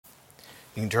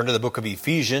You can turn to the book of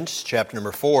Ephesians, chapter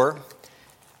number 4.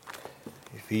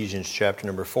 Ephesians, chapter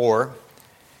number 4.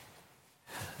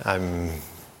 I'm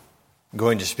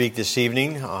going to speak this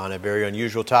evening on a very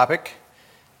unusual topic.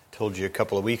 I told you a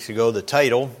couple of weeks ago the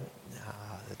title.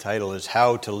 The title is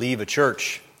How to Leave a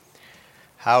Church.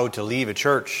 How to Leave a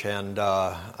Church. And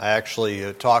I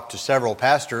actually talked to several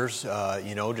pastors,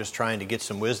 just trying to get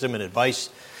some wisdom and advice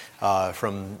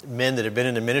from men that have been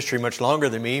in the ministry much longer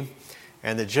than me.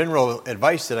 And the general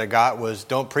advice that I got was,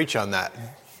 don't preach on that.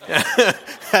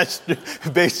 That's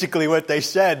basically what they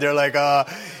said. They're like, I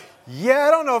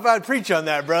don't know if I'd preach on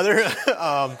that, brother.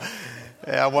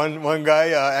 One guy,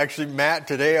 actually Matt,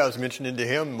 today I was mentioning to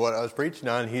him what I was preaching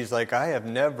on. He's like, I have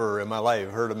never in my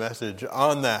life heard a message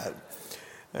on that.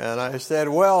 And I said,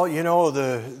 well,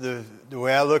 the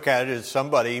way I look at it is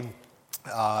somebody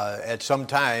at some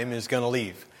time is going to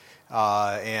leave.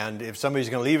 And if somebody's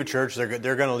going to leave a church, they're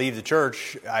going to leave the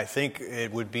church. I think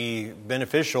it would be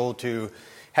beneficial to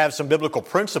have some biblical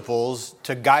principles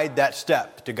to guide that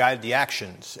step, to guide the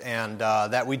actions, and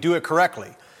that we do it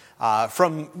correctly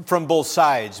from both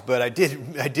sides. But I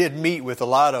did meet with a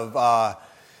lot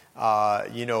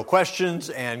of questions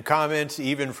and comments,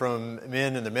 even from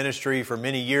men in the ministry for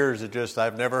many years.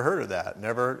 I've never heard of that,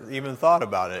 never even thought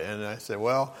about it. And I said,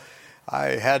 well, I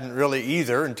hadn't really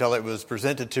either until it was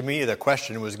presented to me. The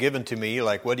question was given to me,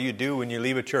 like, what do you do when you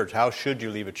leave a church? How should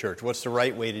you leave a church? What's the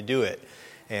right way to do it?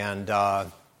 And I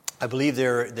believe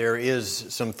there is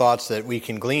some thoughts that we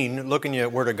can glean. Looking at the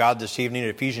Word of God this evening, in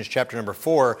Ephesians chapter number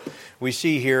 4, we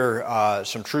see here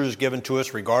some truths given to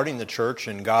us regarding the church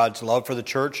and God's love for the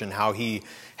church and how He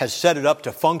has set it up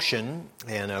to function,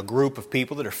 and a group of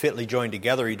people that are fitly joined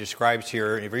together. He describes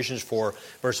here in Ephesians 4,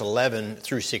 verse 11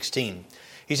 through 16.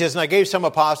 He says, and I gave some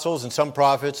apostles and some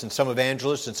prophets and some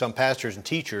evangelists and some pastors and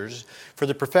teachers for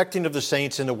the perfecting of the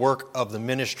saints in the work of the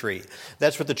ministry.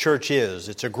 That's what the church is.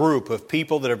 It's a group of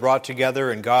people that are brought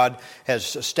together, and God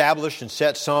has established and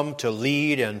set some to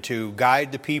lead and to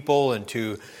guide the people and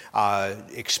to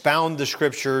expound the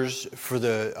scriptures for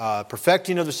the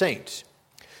perfecting of the saints,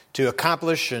 to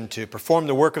accomplish and to perform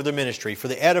the work of the ministry, for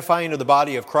the edifying of the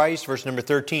body of Christ, verse number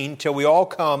 13, till we all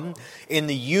come in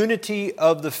the unity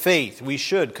of the faith. We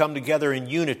should come together in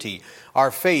unity. Our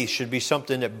faith should be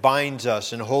something that binds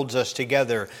us and holds us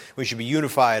together. We should be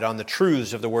unified on the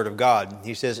truths of the Word of God.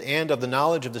 He says, and of the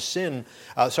knowledge of the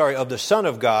Son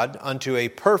of God, unto a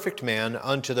perfect man,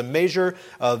 unto the measure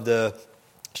of the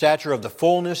stature of the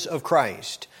fullness of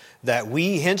Christ, that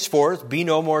we henceforth be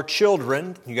no more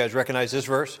children, you guys recognize this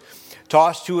verse,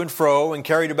 tossed to and fro and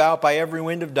carried about by every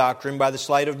wind of doctrine, by the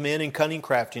sleight of men and cunning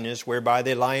craftiness, whereby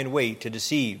they lie in wait to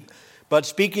deceive. But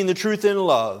speaking the truth in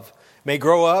love, may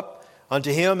grow up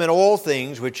unto Him in all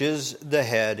things, which is the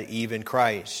head, even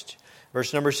Christ.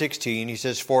 Verse number 16, he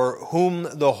says, for whom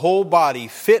the whole body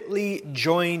fitly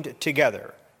joined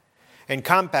together and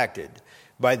compacted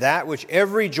by that which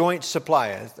every joint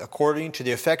supplieth, according to the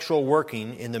effectual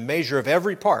working in the measure of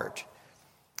every part,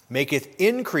 maketh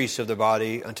increase of the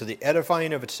body unto the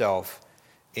edifying of itself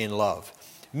in love.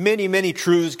 Many, many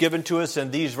truths given to us in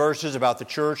these verses about the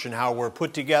church and how we're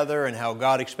put together and how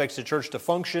God expects the church to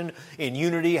function in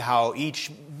unity, how each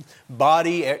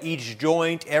body, each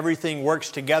joint, everything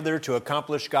works together to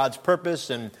accomplish God's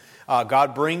purpose, and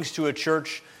God brings to a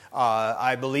church,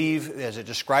 I believe, as it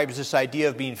describes this idea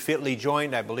of being fitly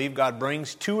joined, I believe God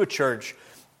brings to a church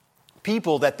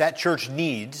people that church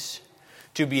needs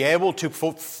to be able to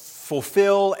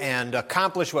fulfill and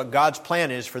accomplish what God's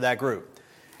plan is for that group.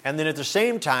 And then at the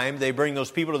same time, they bring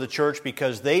those people to the church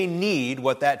because they need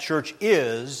what that church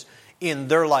is in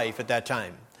their life at that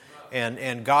time.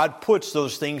 And God puts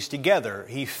those things together.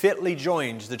 He fitly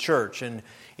joins the church. And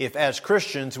if as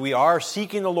Christians we are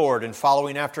seeking the Lord and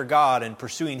following after God and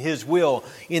pursuing His will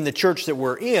in the church that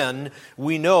we're in,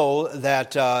 we know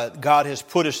that God has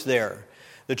put us there.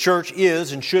 The church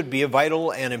is and should be a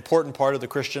vital and important part of the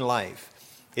Christian life.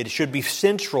 It should be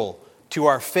central to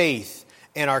our faith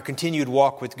and our continued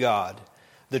walk with God.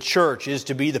 The church is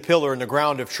to be the pillar and the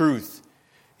ground of truth.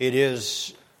 It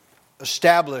is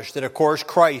established that, of course,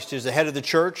 Christ is the head of the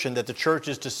church and that the church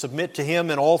is to submit to Him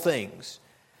in all things.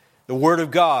 The Word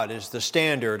of God is the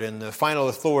standard and the final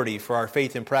authority for our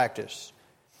faith and practice.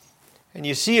 And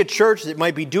you see a church that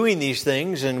might be doing these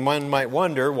things, and one might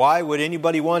wonder, why would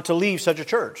anybody want to leave such a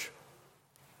church?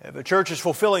 If a church is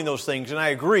fulfilling those things, and I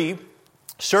agree,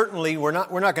 certainly we're not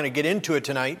going to get into it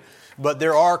tonight, but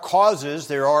there are causes,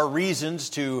 there are reasons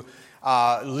to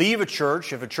leave a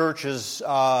church if a church is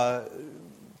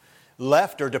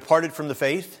left or departed from the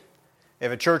faith.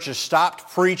 if a church has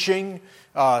stopped preaching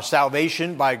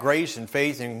salvation by grace and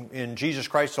faith in Jesus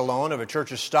Christ alone, if a church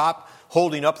has stopped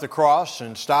holding up the cross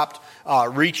and stopped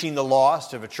reaching the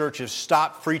lost, if a church has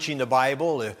stopped preaching the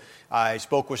Bible. I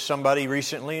spoke with somebody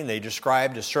recently, and they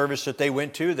described a service that they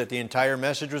went to that the entire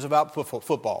message was about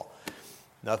football.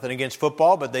 Nothing against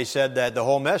football, but they said that the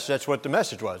whole message, that's what the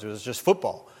message was. It was just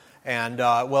football. And,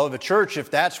 well, the church,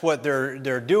 if that's what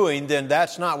they're doing, then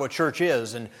that's not what church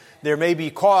is. And there may be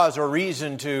cause or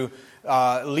reason to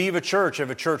leave a church if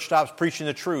a church stops preaching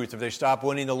the truth, if they stop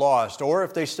winning the lost, or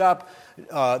if they stop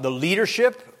the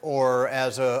leadership, or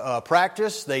as a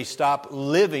practice, they stop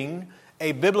living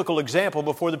a biblical example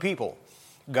before the people.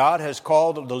 God has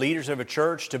called the leaders of a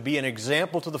church to be an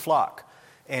example to the flock.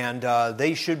 And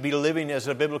they should be living as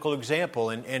a biblical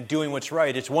example and doing what's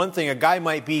right. It's one thing, a guy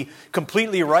might be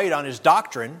completely right on his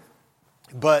doctrine,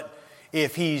 but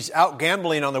if he's out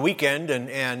gambling on the weekend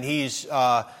and he's,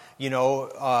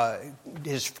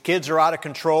 his kids are out of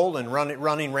control and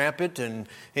running rampant, and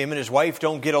him and his wife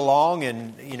don't get along,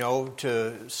 and,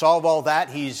 to solve all that,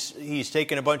 he's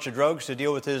taking a bunch of drugs to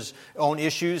deal with his own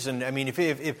issues. And, I mean,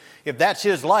 if that's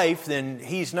his life, then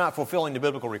he's not fulfilling the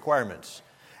biblical requirements.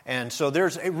 And so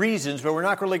there's reasons, but we're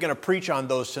not really going to preach on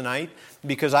those tonight,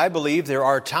 because I believe there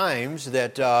are times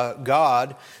that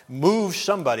God moves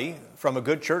somebody from a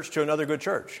good church to another good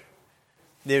church.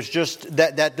 There's just,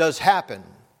 that does happen.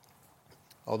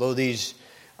 Although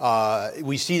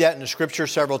we see that in the Scripture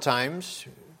several times.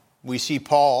 We see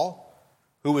Paul,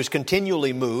 who was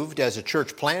continually moved as a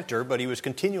church planter, but he was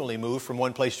continually moved from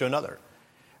one place to another.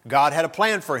 God had a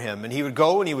plan for him, and he would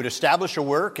go and he would establish a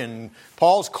work, and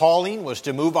Paul's calling was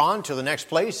to move on to the next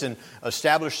place and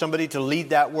establish somebody to lead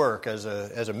that work. As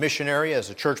a missionary, as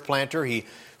a church planter, he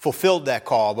fulfilled that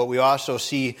call. But we also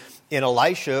see in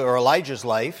Elijah's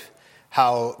life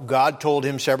how God told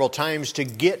him several times to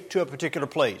get to a particular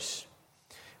place.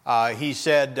 He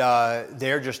said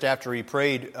there just after he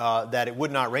prayed that it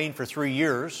would not rain for 3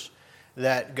 years,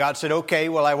 that God said, okay,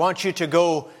 well, I want you to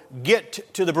go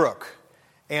get to the brook,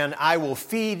 and I will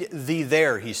feed thee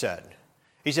there, he said.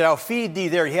 He said, I'll feed thee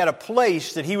there. He had a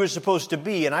place that he was supposed to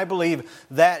be, and I believe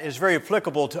that is very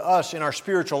applicable to us in our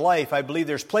spiritual life. I believe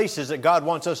there's places that God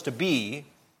wants us to be,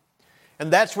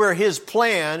 and that's where his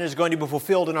plan is going to be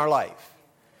fulfilled in our life.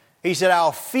 He said,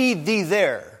 I'll feed thee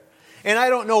there. And I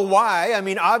don't know why. I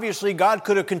mean, obviously, God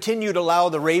could have continued to allow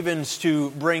the ravens to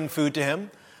bring food to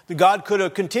him. God could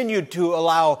have continued to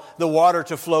allow the water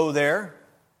to flow there.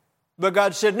 But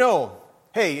God said, no.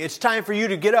 Hey, it's time for you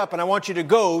to get up, and I want you to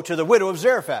go to the widow of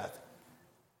Zarephath,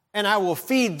 and I will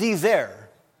feed thee there.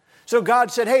 So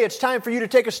God said, hey, it's time for you to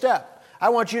take a step. I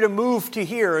want you to move to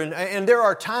here. And there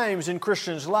are times in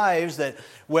Christians' lives that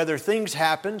whether things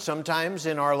happen sometimes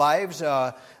in our lives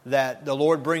that the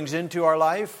Lord brings into our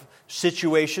life,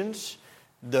 situations.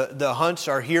 The Hunts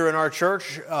are here in our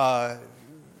church by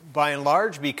and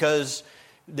large because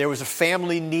there was a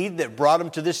family need that brought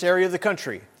them to this area of the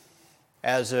country.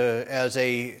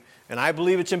 And I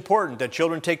believe it's important that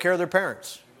children take care of their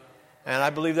parents. And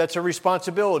I believe that's a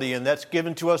responsibility, and that's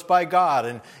given to us by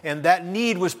God. And that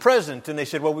need was present, and they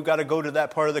said, well, we've got to go to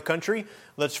that part of the country.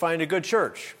 Let's find a good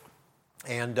church.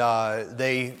 And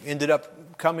they ended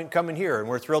up coming here, and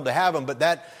we're thrilled to have them.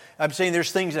 But I'm saying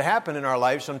there's things that happen in our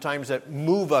lives sometimes that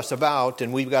move us about,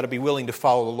 and we've got to be willing to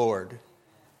follow the Lord.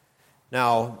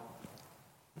 Now,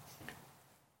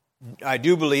 I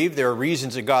do believe there are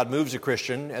reasons that God moves a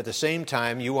Christian. At the same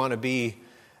time, you want to be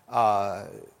a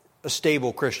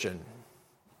stable Christian.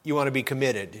 You want to be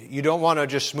committed. You don't want to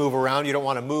just move around. You don't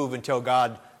want to move until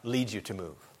God leads you to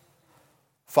move.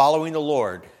 Following the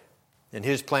Lord and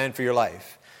his plan for your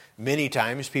life. Many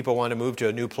times people want to move to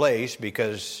a new place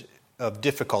because of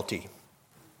difficulty,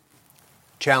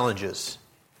 challenges,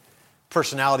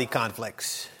 personality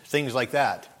conflicts, things like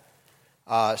that.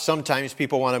 Sometimes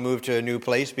people want to move to a new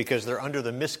place because they're under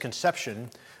the misconception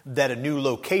that a new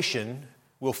location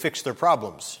will fix their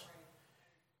problems.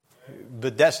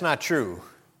 But that's not true.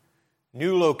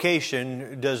 New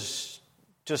location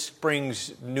just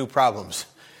brings new problems.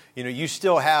 You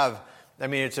still have,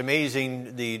 it's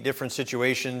amazing the different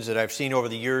situations that I've seen over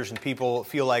the years, and people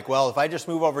feel like, well, if I just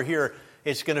move over here,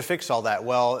 it's going to fix all that.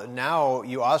 Well, now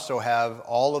you also have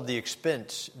all of the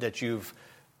expense that you've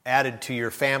added to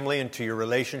your family and to your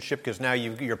relationship, because now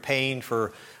you're paying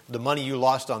for the money you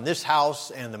lost on this house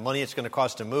and the money it's going to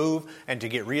cost to move and to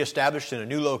get reestablished in a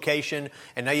new location.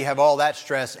 And now you have all that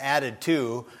stress added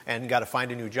to, and got to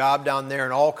find a new job down there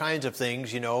and all kinds of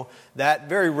things, That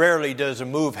very rarely does a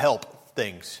move help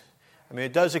things.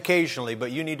 It does occasionally,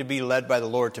 but you need to be led by the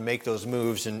Lord to make those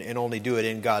moves and only do it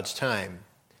in God's time.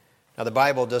 Now, the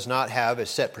Bible does not have a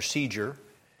set procedure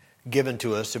given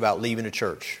to us about leaving a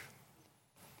church.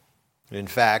 In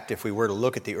fact, if we were to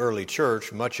look at the early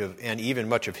church, much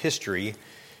of history,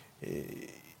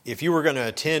 if you were going to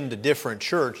attend a different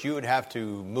church, you would have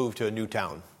to move to a new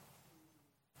town.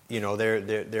 You know,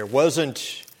 there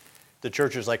wasn't the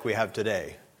churches like we have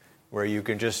today, where you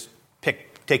can just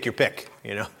take your pick,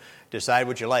 you know, decide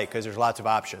what you like, because there's lots of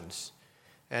options.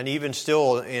 And even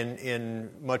still in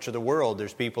much of the world,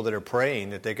 there's people that are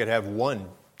praying that they could have one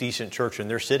decent church in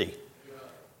their city.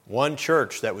 One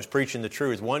church that was preaching the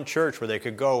truth. One church where they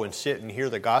could go and sit and hear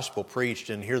the gospel preached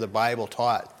and hear the Bible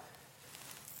taught.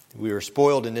 We were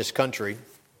spoiled in this country.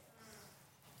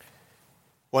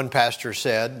 One pastor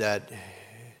said that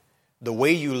the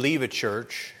way you leave a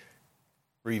church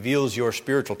reveals your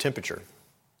spiritual temperature.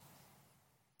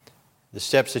 The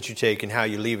steps that you take and how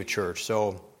you leave a church.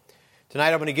 So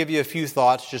tonight I'm going to give you a few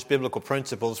thoughts, just biblical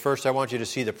principles. First, I want you to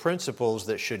see the principles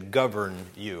that should govern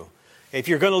you. If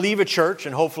you're going to leave a church,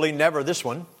 and hopefully never this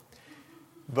one,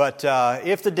 but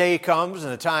if the day comes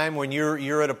and a time when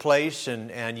you're at a place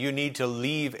and you need to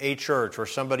leave a church, or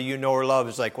somebody you know or love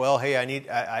is like, well, hey,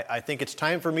 I think it's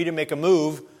time for me to make a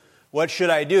move. What should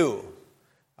I do?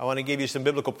 I want to give you some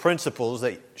biblical principles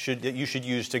that you should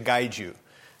use to guide you.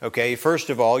 Okay, first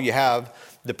of all, you have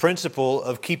the principle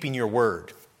of keeping your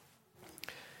word.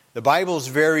 The Bible's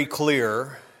very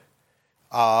clear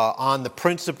on the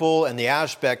principle and the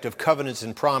aspect of covenants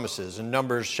and promises. In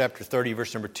Numbers chapter 30,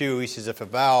 verse number 2, he says, if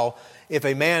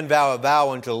a man vow a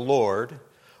vow unto the Lord,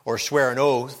 or swear an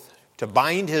oath to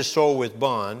bind his soul with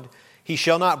bond, he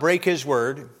shall not break his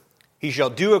word. He shall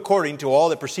do according to all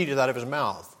that proceedeth out of his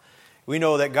mouth. We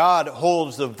know that God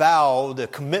holds the vow, the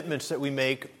commitments that we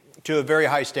make, to a very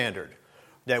high standard,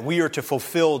 that we are to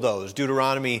fulfill those.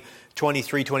 Deuteronomy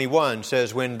 23:21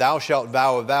 says, when thou shalt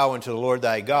vow a vow unto the Lord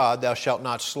thy God, thou shalt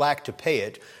not slack to pay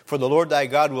it, for the Lord thy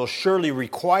God will surely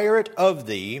require it of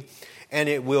thee, and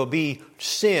it will be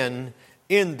sin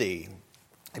in thee.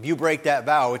 If you break that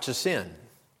vow, it's a sin.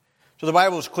 So the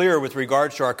Bible is clear with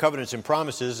regards to our covenants and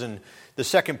promises, and the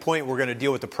second point, we're going to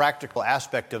deal with the practical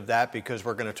aspect of that, because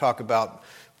we're going to talk about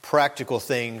practical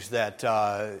things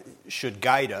that should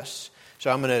guide us.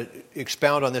 So I'm going to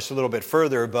expound on this a little bit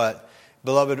further, but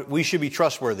beloved, we should be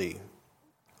trustworthy.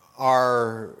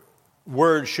 Our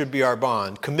word should be our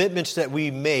bond. Commitments that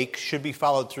we make should be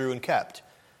followed through and kept.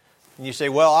 And you say,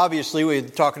 well, obviously we're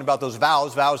talking about those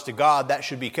vows to God, that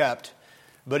should be kept,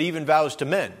 but even vows to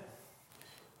men.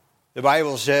 The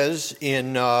Bible says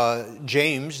in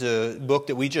James, the book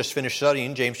that we just finished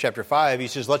studying, James chapter 5, he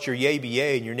says, let your yea be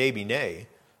yea and your nay be nay,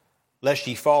 lest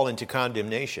ye fall into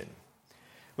condemnation.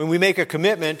 When we make a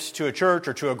commitment to a church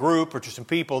or to a group or to some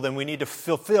people, then we need to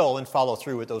fulfill and follow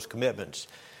through with those commitments.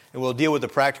 And we'll deal with the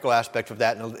practical aspect of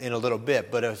that in a little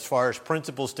bit. But as far as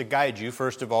principles to guide you,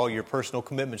 first of all, your personal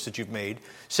commitments that you've made.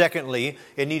 Secondly,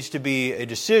 it needs to be a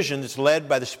decision that's led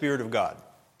by the Spirit of God.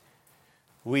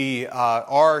 We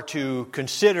are to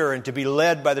consider and to be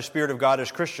led by the Spirit of God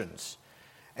as Christians.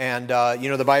 And,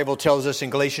 the Bible tells us in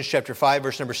Galatians chapter 5,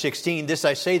 verse number 16, this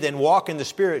I say then, walk in the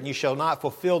Spirit, and you shall not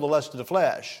fulfill the lust of the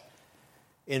flesh.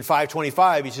 In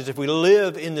 5:25, he says, if we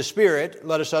live in the Spirit,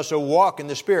 let us also walk in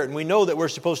the Spirit. And we know that we're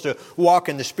supposed to walk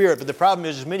in the Spirit, but the problem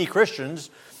is many Christians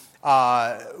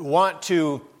want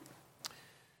to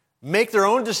make their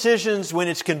own decisions when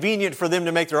it's convenient for them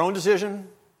to make their own decision,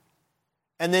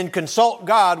 and then consult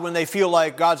God when they feel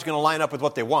like God's going to line up with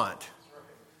what they want.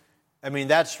 I mean,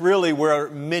 that's really where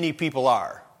many people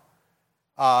are.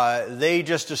 They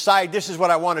just decide this is what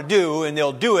I want to do, and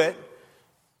they'll do it.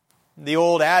 The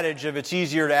old adage of it's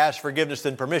easier to ask forgiveness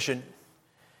than permission.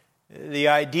 The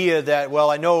idea that, well,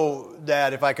 I know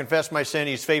that if I confess my sin,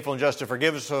 He's faithful and just to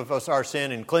forgive us of our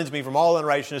sin and cleanse me from all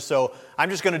unrighteousness, so I'm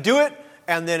just going to do it,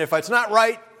 and then if it's not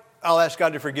right, I'll ask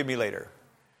God to forgive me later.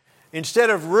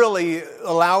 Instead of really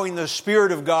allowing the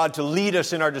Spirit of God to lead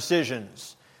us in our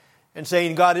decisions and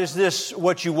saying, God, is this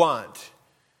what you want?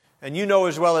 And you know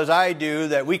as well as I do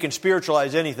that we can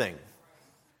spiritualize anything.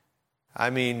 I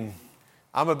mean,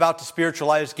 I'm about to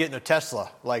spiritualize getting a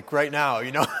Tesla, like right now,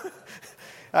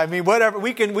 I mean, whatever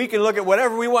we can look at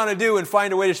whatever we want to do and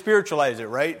find a way to spiritualize it,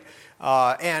 right?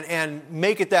 And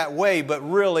make it that way, but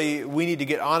really we need to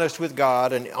get honest with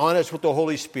God and honest with the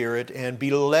Holy Spirit and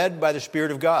be led by the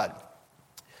Spirit of God.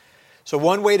 So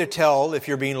one way to tell if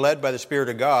you're being led by the Spirit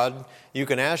of God, you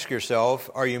can ask yourself,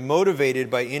 are you motivated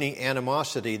by any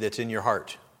animosity that's in your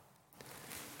heart?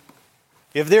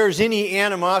 If there's any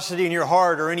animosity in your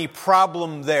heart or any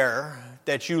problem there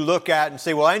that you look at and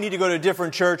say, well, I need to go to a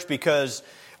different church because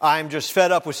I'm just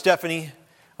fed up with Stephanie.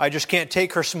 I just can't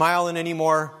take her smiling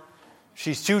anymore.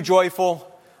 She's too joyful.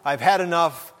 I've had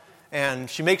enough, and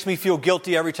she makes me feel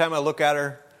guilty every time I look at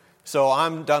her, so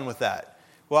I'm done with that.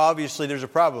 Well, obviously there's a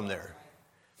problem there.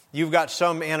 You've got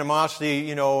some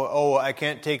animosity, I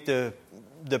can't take the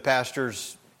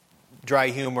pastor's dry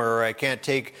humor, or I can't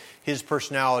take his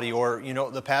personality, or,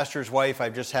 the pastor's wife,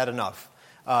 I've just had enough.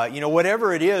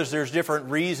 Whatever it is, there's different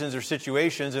reasons or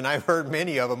situations, and I've heard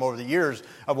many of them over the years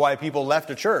of why people left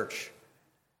a church.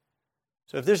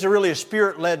 So if this is really a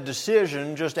Spirit-led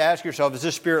decision, just ask yourself, is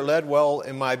this Spirit-led? Well,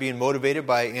 am I being motivated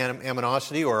by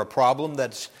animosity or a problem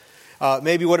that's...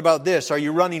 maybe what about this? Are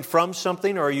you running from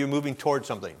something, or are you moving towards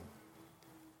something?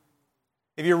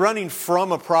 If you're running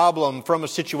from a problem, from a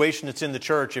situation that's in the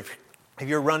church, if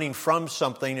you're running from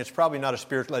something, it's probably not a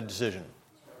Spirit-led decision.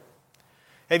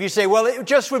 If you say, well, it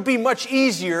just would be much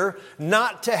easier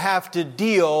not to have to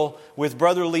deal with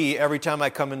Brother Lee every time I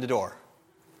come in the door.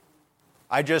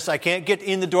 I can't get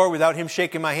in the door without him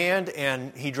shaking my hand,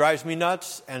 and he drives me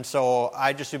nuts, and so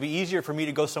it'd be easier for me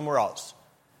to go somewhere else.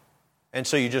 And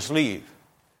so you just leave.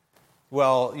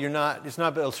 Well, it's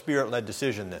not a Spirit-led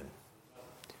decision then.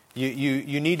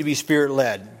 You need to be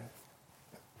Spirit-led.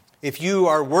 If you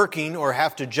are working or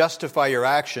have to justify your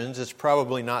actions, it's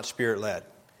probably not Spirit-led.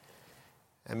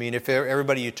 I mean, if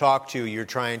everybody you talk to, you're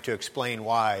trying to explain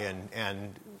why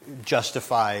and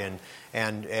justify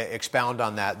and expound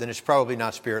on that, then it's probably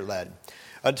not Spirit-led.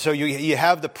 So you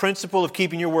have the principle of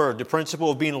keeping your word, the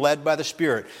principle of being led by the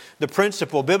Spirit, the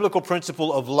biblical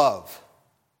principle of love.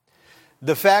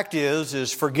 The fact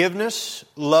is forgiveness,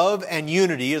 love, and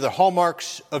unity are the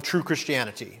hallmarks of true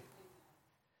Christianity.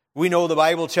 We know the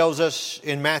Bible tells us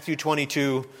in Matthew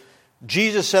 22,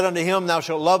 Jesus said unto him, Thou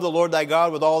shalt love the Lord thy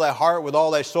God with all thy heart, with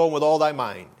all thy soul, and with all thy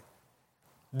mind.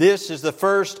 This is the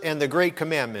first and the great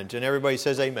commandment. And everybody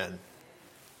says amen.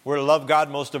 We're to love God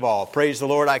most of all. Praise the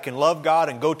Lord, I can love God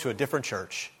and go to a different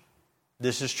church.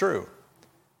 This is true.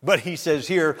 But he says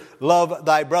here, love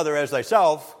thy brother as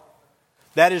thyself.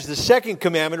 That is the second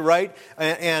commandment, right?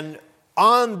 And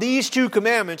on these two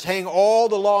commandments hang all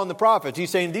the law and the prophets. He's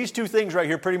saying these two things right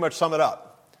here pretty much sum it up.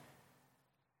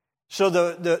 So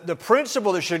the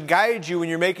principle that should guide you when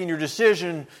you're making your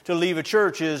decision to leave a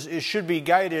church is it should be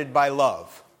guided by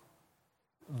love.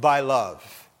 By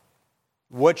love.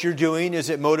 What you're doing, is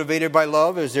it motivated by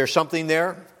love? Is there something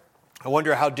there? I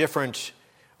wonder how different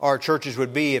our churches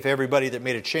would be if everybody that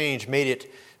made a change made it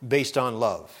based on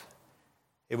love.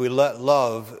 If we let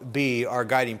love be our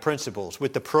guiding principles.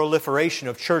 With the proliferation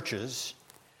of churches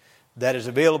that is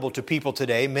available to people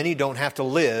today, many don't have to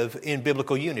live in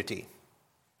biblical unity.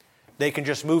 They can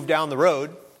just move down the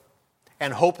road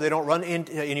and hope they don't run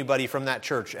into anybody from that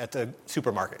church at the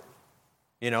supermarket.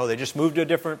 They just move to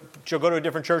go to a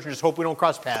different church and just hope we don't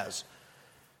cross paths.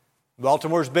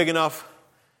 Baltimore's big enough.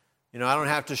 I don't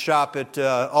have to shop at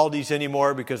Aldi's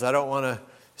anymore because I don't want to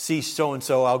see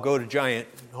so-and-so. I'll go to Giant.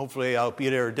 Hopefully I'll be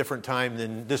there at a different time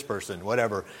than this person,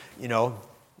 whatever.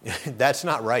 That's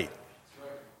not right.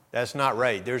 That's not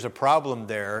right. There's a problem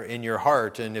there in your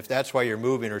heart, and if that's why you're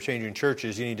moving or changing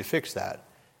churches, you need to fix that.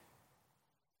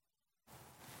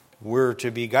 We're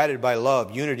to be guided by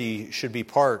love. Unity should be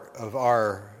part of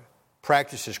our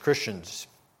practice as Christians.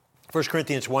 1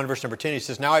 Corinthians 1, verse number 10, he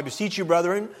says, Now I beseech you,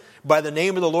 brethren, by the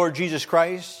name of the Lord Jesus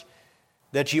Christ,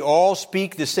 that ye all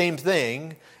speak the same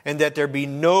thing, and that there be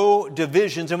no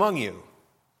divisions among you,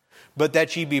 but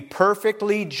that ye be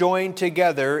perfectly joined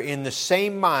together in the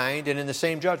same mind and in the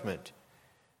same judgment.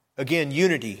 Again,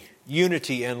 unity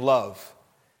and love.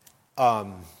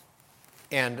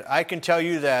 And I can tell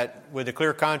you that with a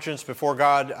clear conscience before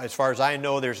God, as far as I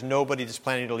know, there's nobody that's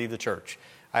planning to leave the church.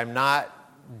 I'm not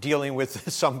dealing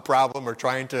with some problem or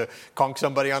trying to conk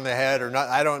somebody on the head or not.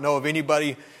 I don't know of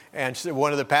anybody. And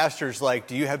one of the pastors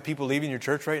do you have people leaving your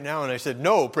church right now? And I said,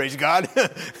 no, praise God.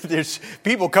 There's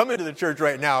people coming to the church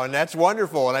right now, and that's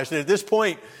wonderful. And I said, at this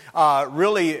point, I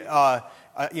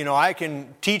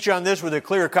can teach on this with a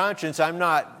clear conscience. I'm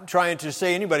not trying to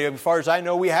say anybody. As far as I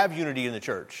know, we have unity in the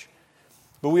church.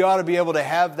 But we ought to be able to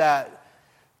have that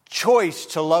choice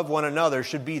to love one another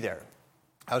should be there.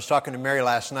 I was talking to Mary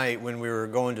last night when we were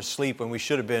going to sleep, when we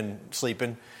should have been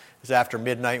sleeping. It was after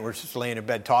midnight. We're just laying in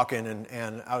bed talking,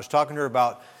 and I was talking to her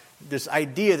about this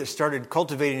idea that started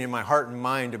cultivating in my heart and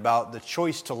mind about the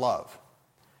choice to love.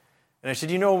 And I said,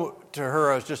 to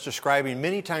her, I was just describing,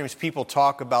 many times people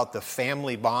talk about the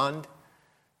family bond,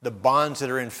 the bonds that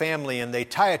are in family, and they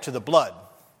tie it to the blood.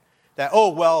 That,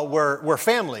 we're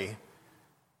family,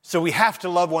 so we have to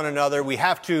love one another, we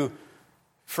have to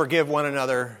forgive one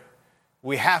another,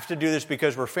 we have to do this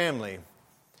because we're family.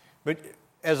 But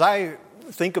as I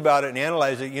think about it and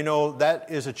analyze it, that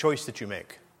is a choice that you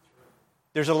make.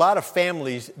 There's a lot of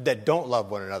families that don't love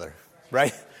one another,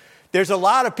 right? There's a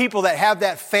lot of people that have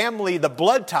that family, the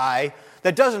blood tie,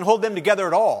 that doesn't hold them together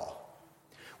at all.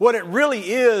 What it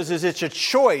really is it's a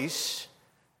choice.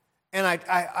 And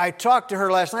I talked to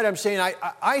her last night. I'm saying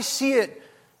I see it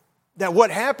that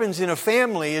what happens in a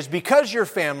family is because you're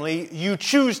family, you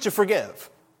choose to forgive.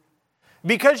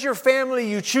 Because you're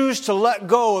family, you choose to let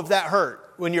go of that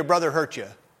hurt when your brother hurt you.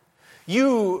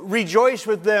 You rejoice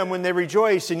with them when they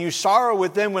rejoice, and you sorrow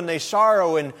with them when they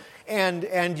sorrow,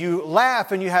 and you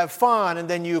laugh and you have fun, and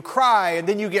then you cry, and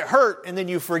then you get hurt, and then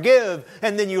you forgive,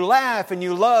 and then you laugh and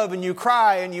you love and you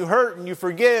cry and you hurt and you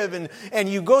forgive, and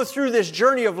you go through this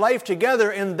journey of life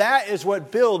together, and that is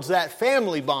what builds that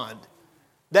family bond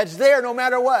that's there no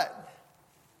matter what.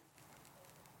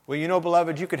 Well, you know,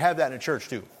 beloved, you could have that in a church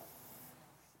too.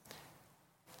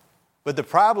 But the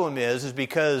problem is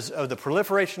because of the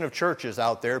proliferation of churches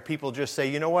out there, people just say,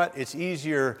 you know what, it's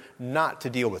easier not to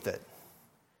deal with it.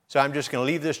 So I'm just going to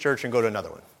leave this church and go to another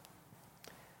one.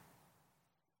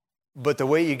 But the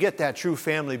way you get that true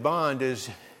family bond is,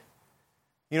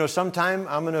 you know, sometime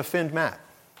I'm going to offend Matt.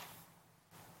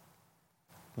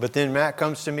 But then Matt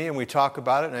comes to me and we talk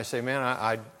about it, and I say, man,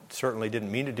 I certainly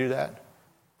didn't mean to do that.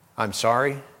 I'm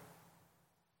sorry.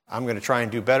 I'm going to try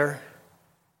and do better.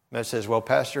 Matt says, well,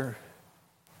 Pastor,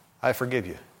 I forgive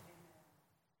you.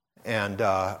 And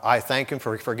I thank him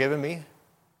for forgiving me.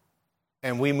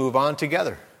 And we move on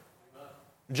together.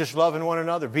 Just loving one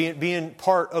another, being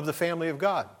part of the family of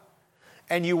God.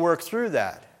 And you work through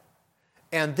that.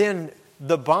 And then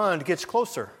the bond gets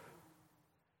closer.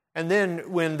 And then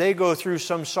when they go through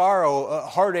some sorrow,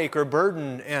 heartache, or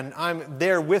burden, and I'm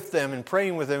there with them and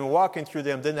praying with them and walking through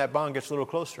them, then that bond gets a little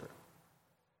closer.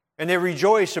 And they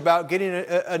rejoice about getting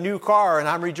a new car, and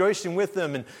I'm rejoicing with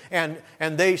them. And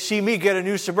they see me get a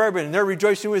new Suburban, and they're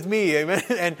rejoicing with me. Amen.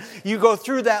 And you go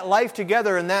through that life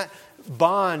together, and that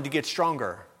bond gets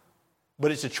stronger.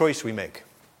 But it's a choice we make.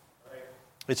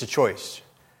 It's a choice.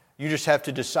 You just have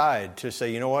to decide to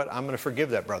say, you know what? I'm going to forgive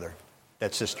that brother,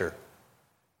 that sister.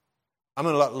 I'm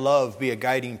going to let love be a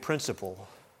guiding principle.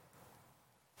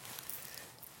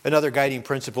 Another guiding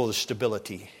principle is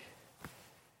stability.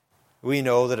 We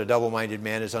know that a double-minded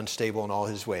man is unstable in all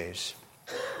his ways.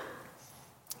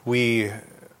 We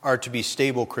are to be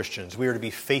stable Christians. We are to be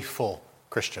faithful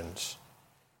Christians.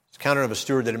 It's counted of a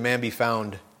steward that a man be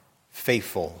found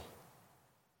faithful.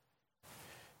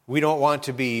 We don't want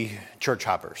to be church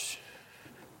hoppers.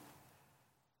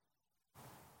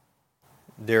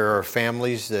 There are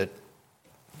families that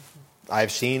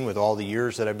I've seen with all the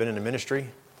years that I've been in the ministry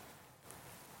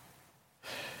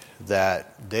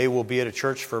that they will be at a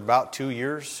church for about 2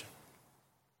 years.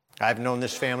 I've known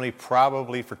this family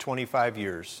probably for 25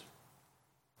 years.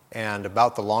 And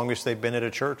about the longest they've been at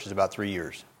a church is about 3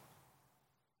 years.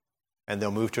 And they'll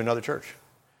move to another church.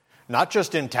 Not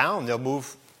just in town, they'll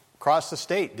move across the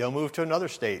state. They'll move to another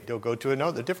state. They'll go to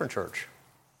another different church.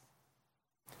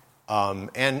 And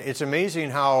it's amazing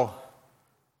how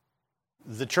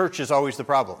the church is always the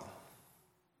problem.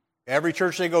 Every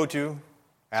church they go to,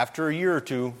 after a year or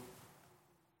two,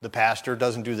 the pastor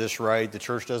doesn't do this right, the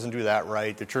church doesn't do that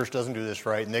right, the church doesn't do this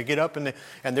right, and they get up and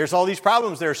there's all these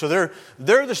problems there. So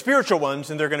they're the spiritual ones,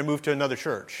 and they're going to move to another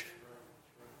church.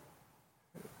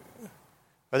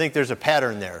 I think there's a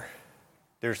pattern there.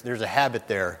 There's a habit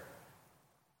there.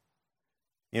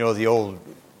 You know, the old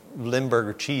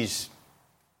Limburger cheese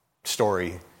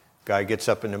story. Guy gets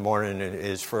up in the morning and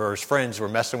his friends were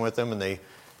messing with him, and they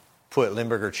put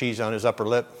Limburger cheese on his upper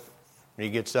lip. And he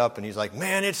gets up and he's like,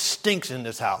 man, it stinks in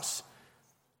this house.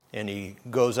 And he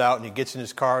goes out and he gets in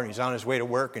his car and he's on his way to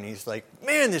work, and he's like,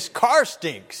 man, this car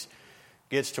stinks.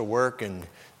 Gets to work and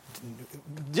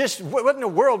just, what in the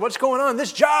world? What's going on?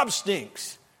 This job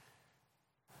stinks.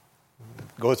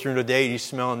 Go through the day, he's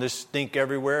smelling this stink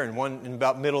everywhere, and in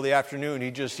about middle of the afternoon, he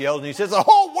just yells and he says, the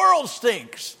whole world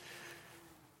stinks.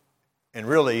 And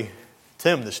really, it's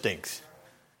him that stinks.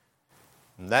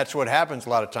 And that's what happens a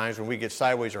lot of times when we get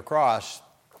sideways or cross.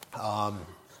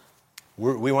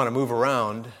 We want to move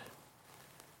around.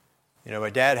 You know, my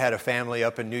dad had a family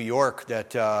up in New York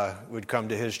that would come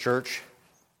to his church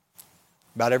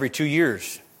about every 2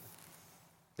 years.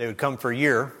 They would come for a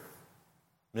year, and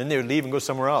then they would leave and go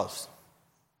somewhere else.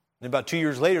 And about 2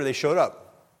 years later, they showed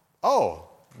up. Oh,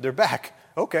 they're back.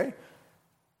 Okay.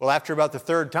 Well, after about the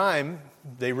third time,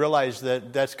 they realize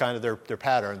that that's kind of their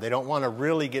pattern. They don't want to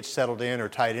really get settled in or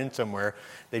tied in somewhere.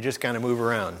 They just kind of move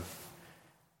around.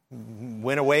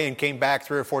 Went away and came back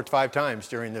 3 or 4 or 5 times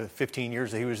during the 15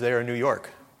 years that he was there in New York.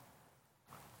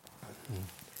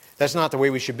 That's not the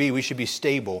way we should be. We should be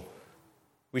stable.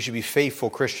 We should be faithful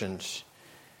Christians.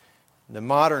 The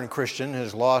modern Christian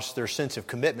has lost their sense of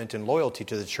commitment and loyalty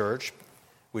to the church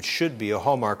which should be a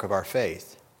hallmark of our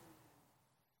faith.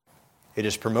 It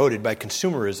is promoted by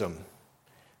consumerism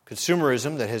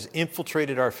that has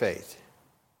infiltrated our faith.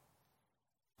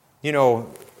 You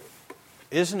know,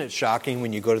 isn't it shocking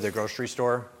when you go to the grocery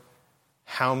store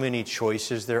how many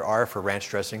choices there are for ranch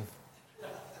dressing?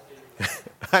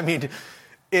 I mean,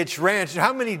 it's ranch.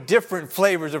 How many different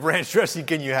flavors of ranch dressing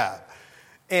can you have?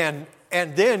 And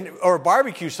then, or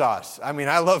barbecue sauce. I mean,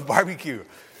 I love barbecue.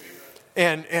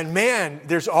 And man,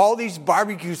 there's all these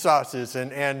barbecue sauces,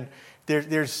 and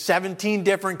there's 17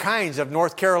 different kinds of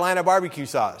North Carolina barbecue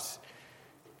sauce.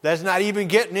 That's not even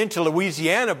getting into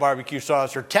Louisiana barbecue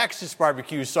sauce or Texas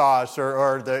barbecue sauce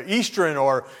or the Eastern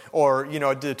or you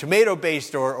know, the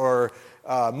tomato-based or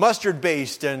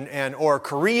mustard-based and or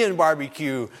Korean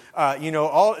barbecue. You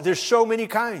know, there's so many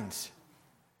kinds.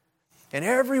 And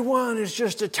every one is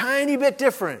just a tiny bit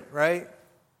different, right?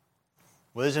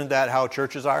 Well, isn't that how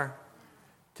churches are?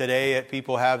 Today,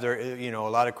 people have their, you know, a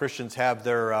lot of Christians have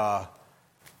their,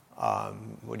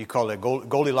 what do you call it,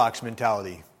 Goldilocks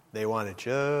mentality. They want it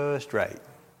just right.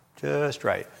 Just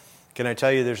right. Can I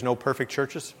tell you there's no perfect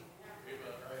churches?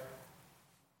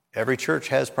 Every church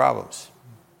has problems.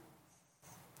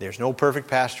 There's no perfect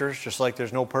pastors, just like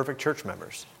there's no perfect church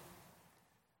members.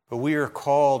 But we are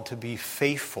called to be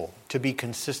faithful, to be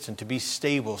consistent, to be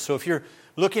stable. So if you're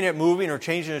looking at moving or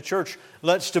changing a church,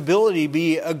 let stability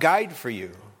be a guide for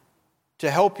you,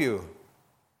 to help you.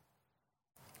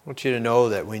 I want you to know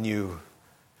that when you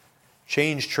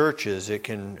change churches, it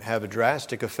can have a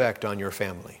drastic effect on your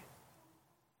family,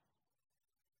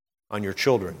 on your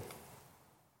children,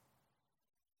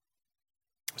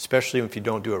 especially if you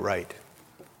don't do it right.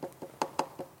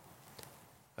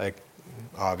 Like,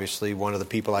 obviously, one of the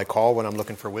people I call when I'm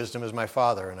looking for wisdom is my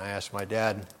father, and I asked my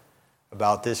dad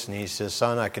about this, and he says,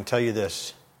 son, I can tell you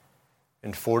this.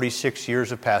 In 46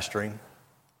 years of pastoring,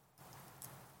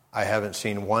 I haven't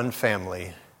seen one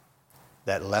family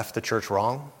that left the church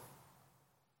wrong,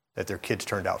 that their kids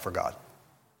turned out for God.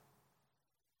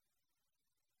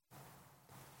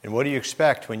 And what do you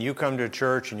expect when you come to a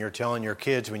church and you're telling your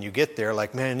kids when you get there,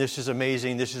 like, man, this is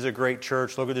amazing, this is a great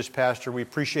church, look at this pastor, we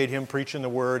appreciate him preaching the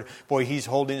word, boy, he's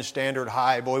holding the standard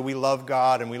high, boy, we love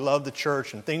God and we love the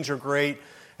church and things are great.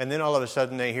 And then all of a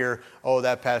sudden they hear, oh,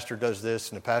 that pastor does this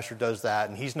and the pastor does that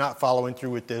and he's not following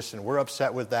through with this and we're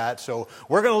upset with that, so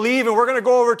we're going to leave and we're going to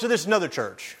go over to this another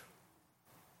church.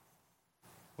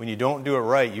 When you don't do it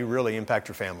right, you really impact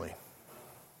your family.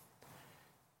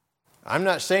 I'm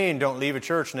not saying don't leave a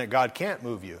church and that God can't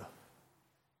move you.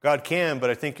 God can,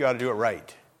 but I think you ought to do it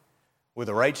right. With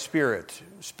the right spirit,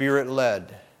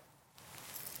 spirit-led.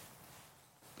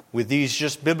 With these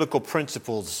just biblical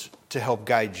principles to help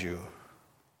guide you.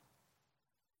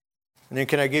 And then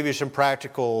can I give you some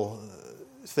practical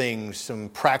things, some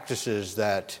practices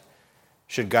that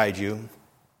should guide you?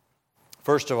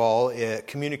 First of all,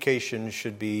 communication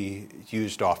should be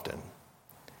used often.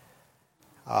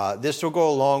 This will go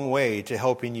a long way to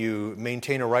helping you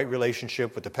maintain a right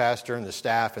relationship with the pastor and the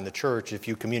staff and the church if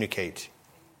you communicate.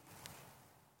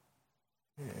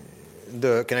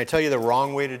 Can I tell you the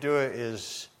wrong way to do it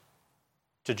is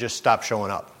to just stop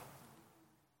showing up.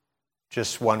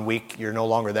 Just 1 week, you're no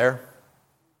longer there.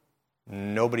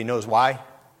 Nobody knows why.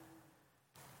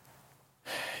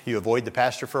 You avoid the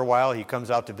pastor for a while. He comes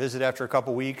out to visit after a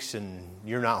couple weeks and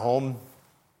you're not home.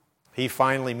 He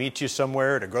finally meets you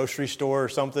somewhere at a grocery store or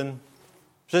something.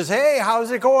 Says, hey, how's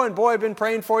it going? Boy, I've been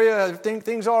praying for you.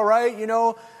 Things all right, you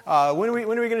know. When are we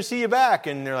going to see you back?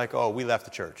 And they're like, oh, we left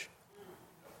the church.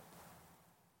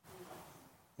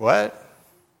 What?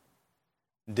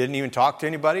 Didn't even talk to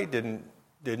anybody?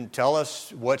 Didn't tell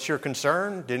us what's your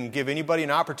concern? Didn't give anybody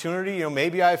an opportunity? You know,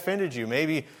 maybe I offended you.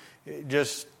 Maybe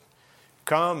just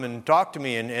come and talk to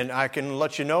me and I can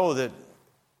let you know that,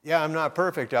 yeah, I'm not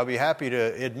perfect. I'll be happy to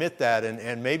admit that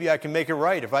and maybe I can make it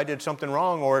right if I did something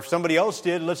wrong, or if somebody else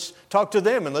did, let's talk to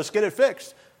them and let's get it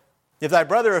fixed. If thy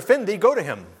brother offend thee, go to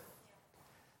him.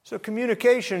 So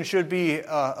communication should be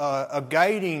a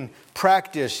guiding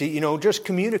practice. You know, just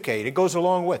communicate. It goes a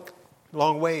long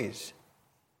ways.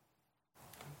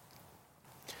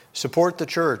 Support the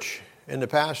church and the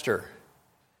pastor.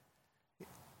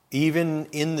 Even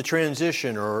in the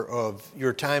transition or of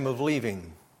your time of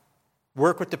leaving.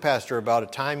 Work with the pastor about a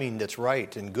timing that's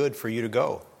right and good for you to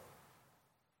go.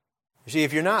 You see,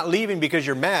 if you're not leaving because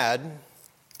you're mad,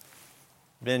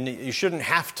 then you shouldn't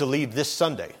have to leave this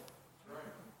Sunday.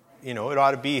 You know, it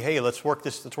ought to be, hey, let's work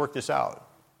this out.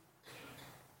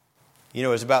 You know,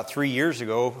 it was about 3 years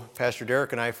ago, Pastor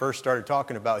Derek and I first started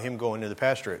talking about him going to the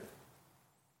pastorate.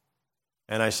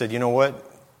 And I said, you know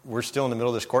what? We're still in the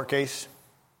middle of this court case.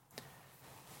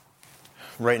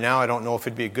 right now I don't know if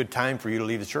it'd be a good time for you to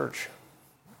leave the church.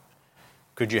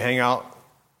 Could you hang out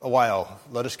a while?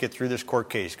 Let us get through this court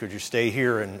case. Could you stay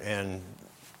here and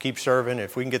keep serving?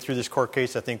 If we can get through this court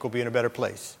case, I think we'll be in a better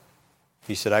place.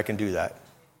 He said, I can do that.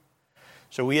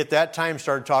 So we at that time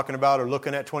started talking about or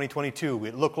looking at 2022.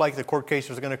 It looked like the court case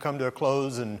was going to come to a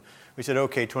close, and we said,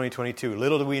 okay, 2022.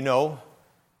 Little did we know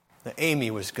that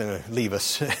Amy was going to leave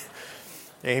us.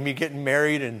 Amy getting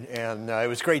married, and it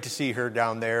was great to see her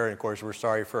down there. And, of course, we're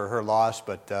sorry for her loss,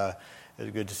 but it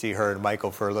was good to see her and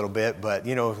Michael for a little bit. But,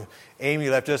 Amy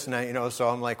left us, and, so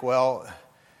I'm like, well,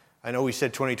 I know we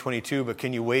said 2022, but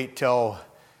can you wait till,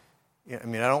 I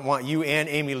don't want you and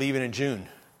Amy leaving in June.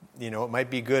 It might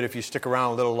be good if you stick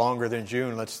around a little longer than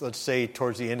June. Let's say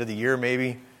towards the end of the year,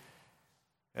 maybe.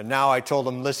 And now I told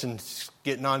him, listen, it's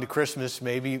getting on to Christmas.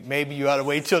 Maybe you ought to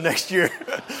wait till next year.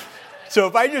 So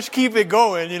if I just keep it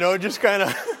going, just kind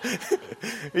of,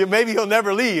 maybe he'll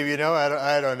never leave.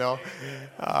 I don't know.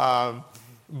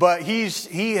 But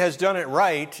he has done it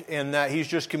right in that he's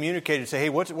just communicated, say, hey,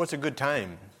 what's a good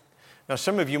time? Now,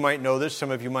 some of you might know this,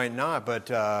 some of you might not, but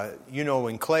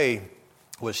when Clay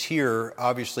was here,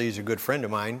 obviously he's a good friend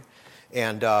of mine,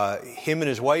 and him and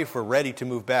his wife were ready to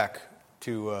move back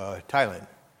to Thailand.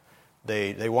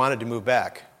 They wanted to move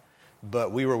back,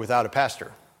 but we were without a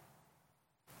pastor.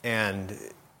 And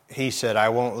he said, I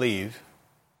won't leave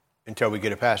until we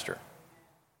get a pastor.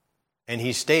 And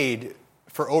he stayed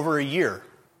for over a year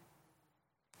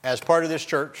as part of this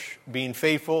church, being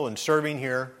faithful and serving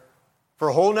here for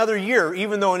a whole another year,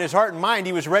 even though in his heart and mind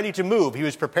he was ready to move. He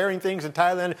was preparing things in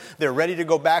Thailand. They're ready to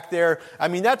go back there.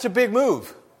 That's a big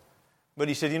move. But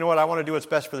he said, you know what? I want to do what's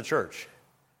best for the church.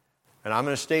 And I'm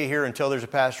going to stay here until there's a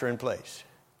pastor in place.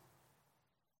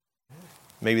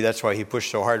 Maybe that's why he pushed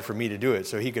so hard for me to do it,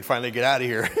 so he could finally get out of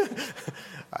here.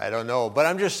 I don't know. But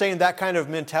I'm just saying that kind of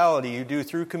mentality you do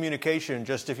through communication,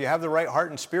 just if you have the right heart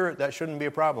and spirit, that shouldn't be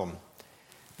a problem.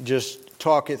 Just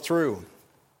talk it through.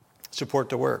 Support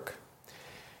the work.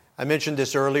 I mentioned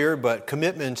this earlier, but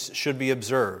commitments should be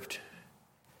observed.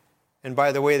 And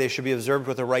by the way, they should be observed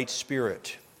with the right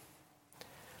spirit.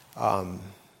 That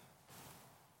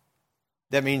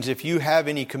means if you have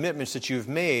any commitments that you've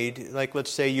made, like let's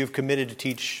say you've committed to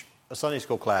teach a Sunday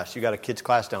school class, you got a kids'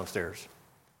 class downstairs.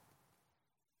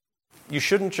 You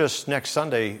shouldn't just next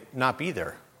Sunday not be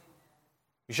there.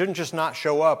 You shouldn't just not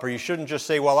show up, or you shouldn't just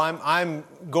say, well, I'm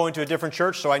going to a different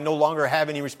church, so I no longer have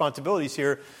any responsibilities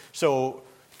here, so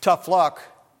tough luck.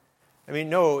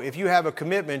 No, if you have a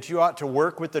commitment, you ought to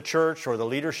work with the church or the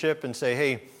leadership and say,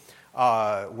 hey,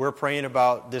 we're praying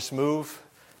about this move.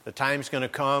 The time's going to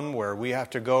come where we have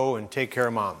to go and take care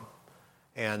of Mom.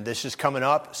 And this is coming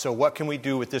up, so what can we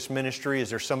do with this ministry?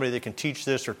 Is there somebody that can teach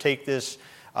this or take this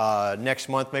next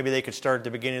month? Maybe they could start at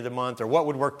the beginning of the month, or what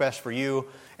would work best for you?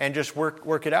 And just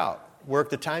work it out.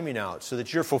 Work the timing out so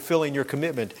that you're fulfilling your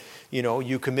commitment.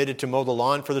 You committed to mow the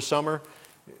lawn for the summer.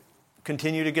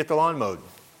 Continue to get the lawn mowed.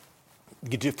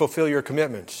 Get to fulfill your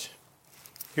commitments.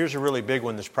 Here's a really big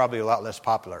one that's probably a lot less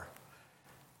popular.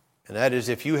 And that is,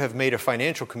 if you have made a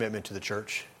financial commitment to the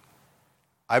church,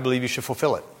 I believe you should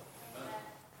fulfill it.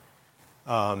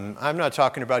 I'm not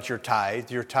talking about your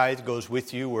tithe. Your tithe goes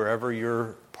with you wherever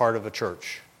you're part of a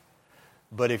church.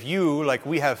 But if you, like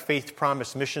we have Faith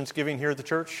Promise Missions giving here at the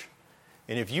church,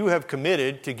 and if you have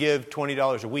committed to give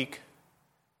 $20 a week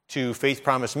to Faith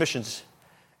Promise Missions,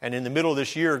 and in the middle of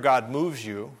this year God moves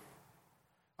you,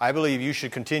 I believe you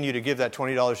should continue to give that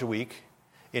 $20 a week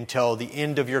until the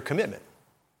end of your commitment.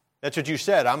 That's what you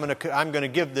said. I'm going to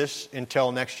give this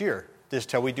until next year, this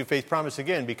till we do Faith Promise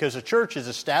again, because the church is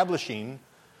establishing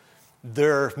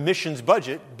their missions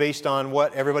budget based on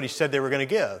what everybody said they were going to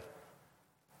give.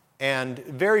 And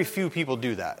very few people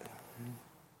do that.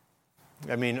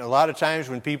 A lot of times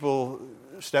when people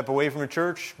step away from a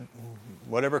church,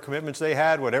 whatever commitments they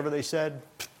had, whatever they said,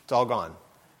 it's all gone.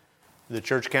 The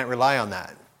church can't rely on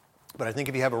that. But I think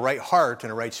if you have a right heart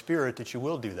and a right spirit, that you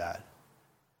will do that.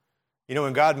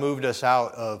 When God moved us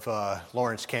out of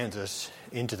Lawrence, Kansas,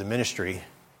 into the ministry,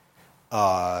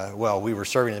 we were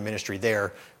serving the ministry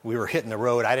there. We were hitting the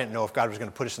road. I didn't know if God was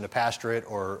going to put us in the pastorate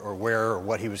or where or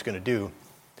what he was going to do.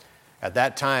 At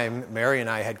that time, Mary and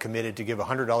I had committed to give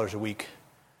 $100 a week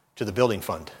to the building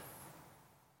fund.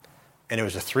 And it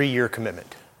was a 3-year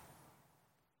commitment.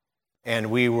 And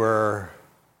we were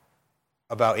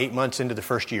about 8 months into the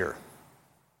first year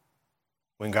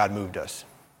when God moved us.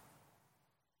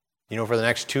 For the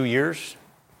next 2 years,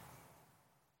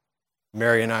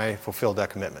 Mary and I fulfilled that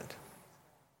commitment.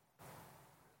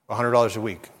 $100 a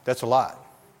week. That's a lot.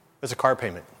 That's a car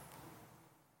payment.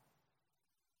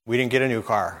 We didn't get a new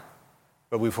car,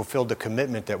 but we fulfilled the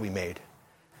commitment that we made.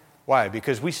 Why?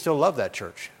 Because we still love that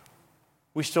church.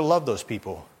 We still love those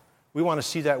people. We want to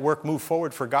see that work move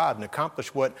forward for God and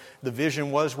accomplish what the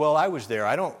vision was while I was there.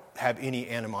 I don't have any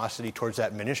animosity towards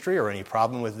that ministry or any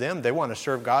problem with them. They want to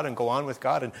serve God and go on with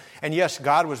God. And yes,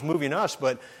 God was moving us,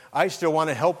 but I still want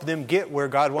to help them get where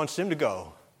God wants them to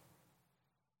go.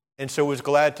 And so was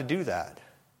glad to do that.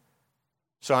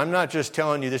 So I'm not just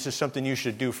telling you this is something you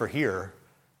should do for here.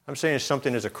 I'm saying it's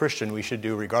something as a Christian we should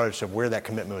do regardless of where that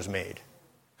commitment was made.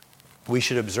 We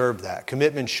should observe that.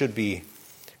 Commitment should be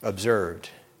observed.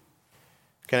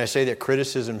 Can I say that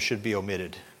criticism should be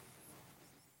omitted?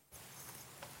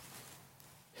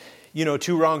 You know,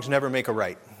 two wrongs never make a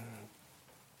right.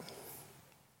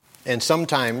 And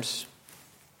sometimes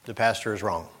the pastor is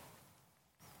wrong.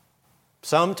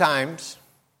 Sometimes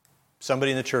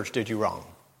somebody in the church did you wrong.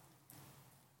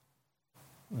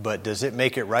 But does it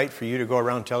make it right for you to go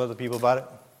around and tell other people about it?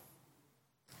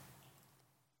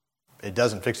 It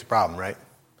doesn't fix the problem, right?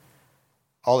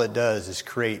 All it does is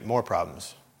create more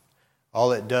problems.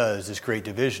 All it does is create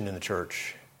division in the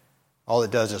church. All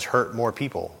it does is hurt more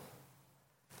people.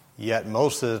 Yet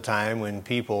most of the time when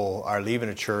people are leaving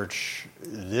a church,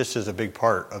 this is a big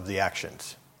part of the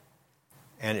actions.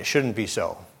 And it shouldn't be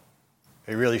so.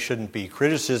 It really shouldn't be.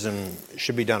 Criticism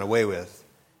should be done away with.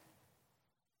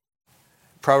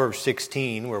 Proverbs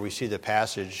 16, where we see the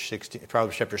passage,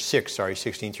 Proverbs chapter 6,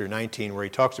 16 through 19, where he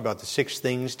talks about the 6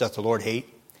 things doth the Lord hate.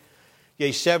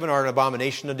 Yea, 7 are an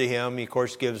abomination unto him. He, of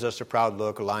course, gives us a proud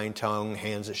look, a lying tongue,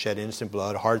 hands that shed innocent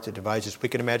blood, a heart that devises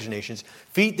wicked imaginations,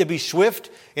 feet that be swift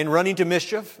in running to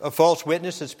mischief, a false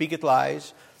witness that speaketh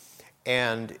lies,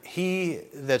 and he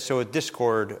that soweth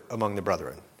discord among the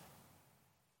brethren.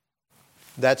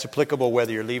 That's applicable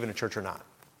whether you're leaving a church or not.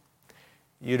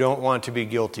 You don't want to be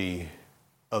guilty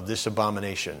of this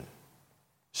abomination,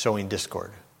 sowing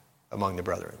discord among the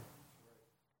brethren.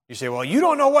 You say, well, you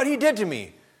don't know what he did to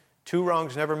me. 2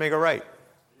 wrongs never make a right.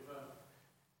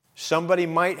 Somebody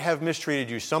might have mistreated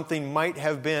you. Something might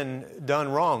have been done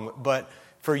wrong. But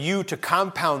for you to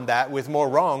compound that with more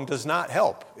wrong does not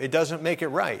help. It doesn't make it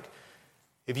right.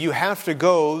 If you have to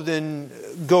go, then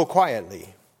go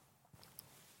quietly.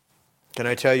 Can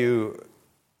I tell you,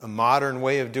 a modern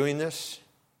way of doing this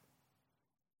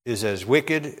is as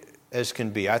wicked as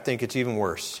can be. I think it's even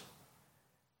worse.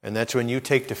 And that's when you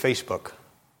take to Facebook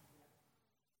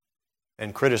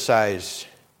and criticize,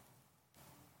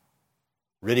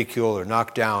 ridicule, or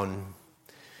knock down,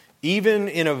 even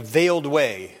in a veiled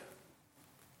way,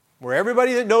 where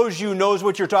everybody that knows you knows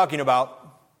what you're talking about.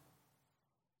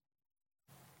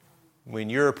 When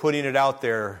you're putting it out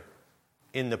there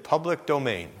in the public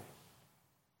domain,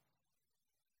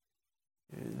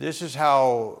 this is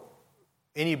how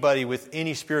anybody with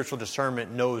any spiritual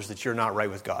discernment knows that you're not right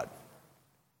with God.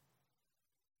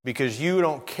 Because you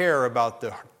don't care about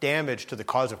the damage to the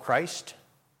cause of Christ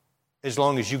as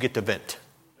long as you get to vent.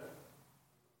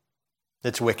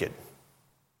 That's wicked.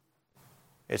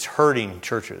 It's hurting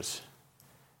churches.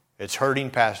 It's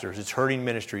hurting pastors. It's hurting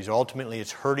ministries. Ultimately,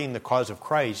 it's hurting the cause of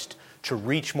Christ to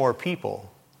reach more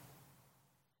people.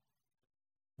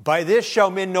 By this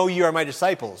shall men know ye are my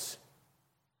disciples,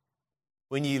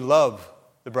 when ye love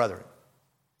the brethren.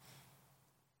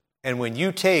 And when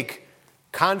you take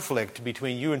conflict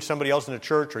between you and somebody else in the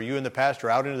church or you and the pastor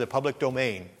out into the public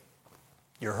domain,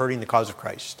 you're hurting the cause of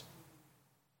Christ.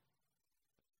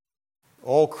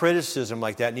 All criticism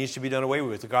like that needs to be done away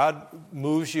with. If God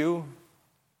moves you,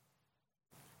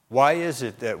 why is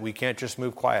it that we can't just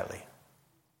move quietly?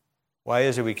 Why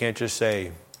is it we can't just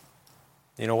say,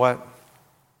 you know what?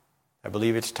 I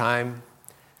believe it's time.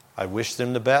 I wish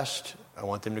them the best. I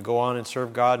want them to go on and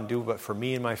serve God and do what for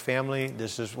me and my family.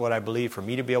 This is what I believe. For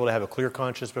me to be able to have a clear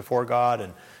conscience before God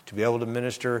and to be able to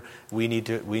minister, we need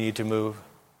to move.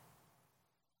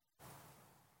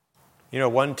 You know,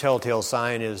 one telltale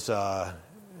sign is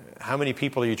how many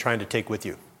people are you trying to take with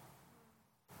you?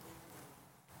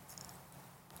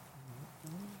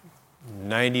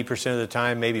 90% of the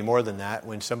time, maybe more than that,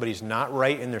 when somebody's not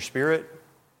right in their spirit,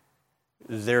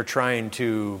 they're trying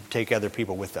to take other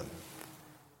people with them.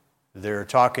 They're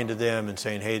talking to them and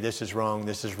saying, hey, this is wrong,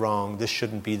 this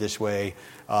shouldn't be this way.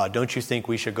 Don't you think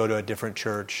we should go to a different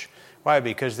church? Why?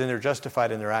 Because then they're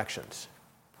justified in their actions.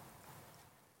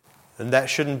 And that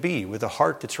shouldn't be, with a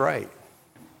heart that's right.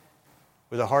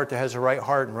 With a heart that has a right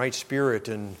heart and right spirit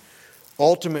and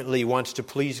ultimately wants to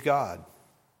please God.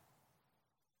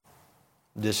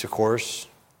 This, of course,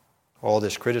 all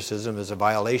this criticism is a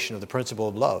violation of the principle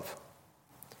of love.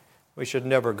 We should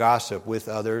never gossip with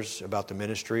others about the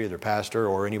ministry or their pastor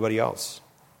or anybody else.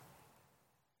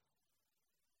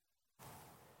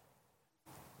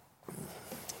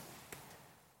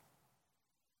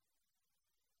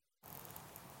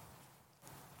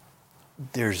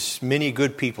 there's many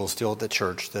good people still at the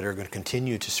church that are going to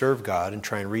continue to serve God and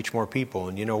try and reach more people.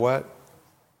 And you know what?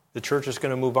 The church is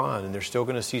going to move on, and they're still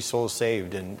going to see souls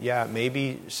saved. And yeah,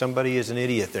 maybe somebody is an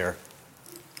idiot there.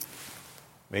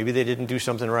 Maybe they didn't do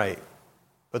something right.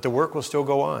 But the work will still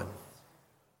go on.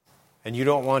 And you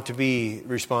don't want to be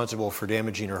responsible for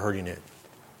damaging or hurting it.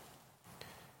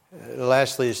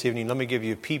 Lastly, this evening, let me give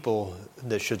you people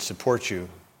that should support you.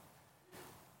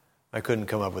 I couldn't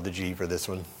come up with a G for this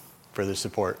one, for the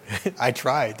support. I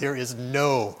tried. There is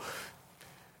no.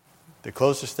 The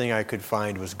closest thing I could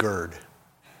find was gird.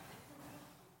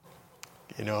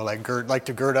 You know, like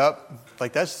to gird up.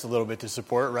 Like that's just a little bit to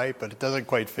support, right? But it doesn't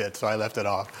quite fit, so I left it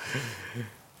off.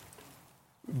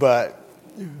 But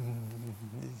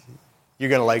you're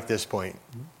going to like this point.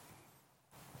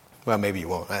 Well, maybe you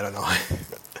won't. I don't know.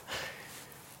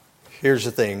 Here's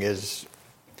the thing is,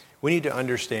 we need to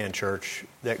understand, church,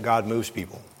 that God moves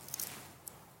people.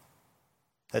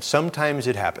 That sometimes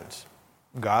it happens.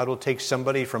 God will take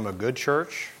somebody from a good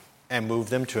church and move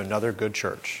them to another good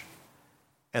church.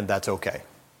 And that's okay.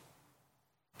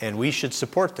 And we should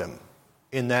support them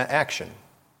in that action.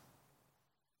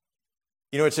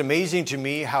 You know, it's amazing to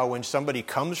me how when somebody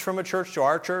comes from a church to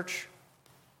our church,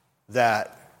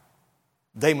 that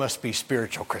they must be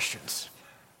spiritual Christians.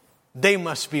 They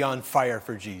must be on fire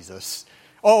for Jesus.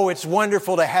 Oh, it's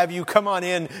wonderful to have you come on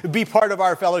in, be part of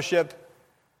our fellowship.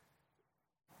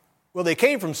 Well, they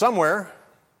came from somewhere.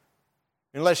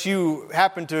 Unless you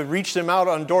happen to reach them out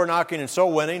on door knocking and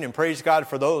soul winning, and praise God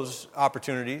for those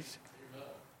opportunities.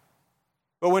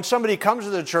 But when somebody comes to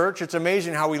the church, it's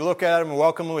amazing how we look at them and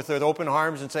welcome them with open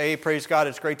arms and say, hey, praise God,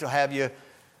 it's great to have you.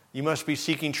 You must be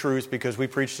seeking truth because we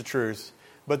preach the truth.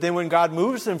 But then when God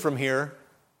moves them from here,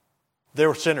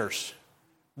 they're sinners.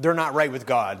 They're not right with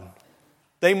God.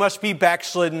 They must be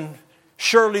backslidden.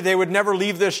 Surely they would never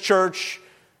leave this church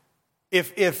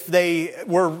if they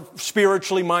were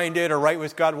spiritually minded or right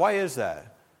with God. Why is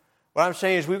that? What I'm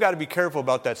saying is we've got to be careful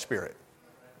about that spirit.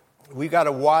 We've got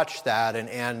to watch that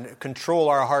and control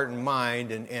our heart and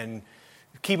mind and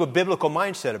keep a biblical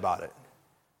mindset about it.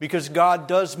 Because God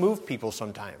does move people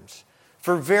sometimes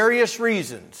for various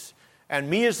reasons. And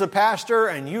me as the pastor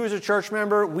and you as a church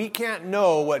member, we can't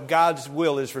know what God's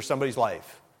will is for somebody's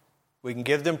life. We can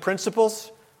give them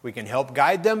principles. We can help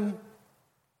guide them.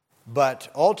 But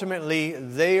ultimately,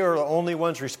 they are the only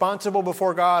ones responsible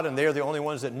before God, and they are the only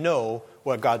ones that know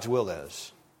what God's will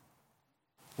is.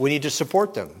 We need to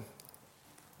support them.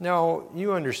 Now,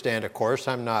 you understand, of course,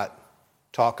 I'm not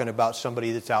talking about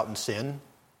somebody that's out in sin,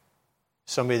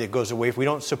 somebody that goes away. We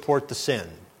don't support the sin.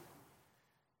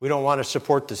 We don't want to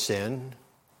support the sin,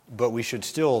 but we should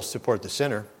still support the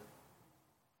sinner.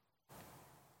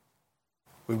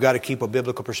 We've got to keep a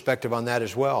biblical perspective on that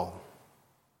as well.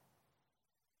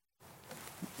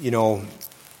 You know,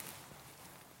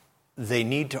 they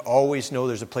need to always know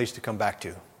there's a place to come back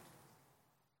to.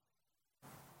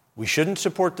 We shouldn't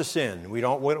support the sin. We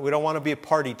don't want to be a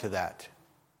party to that.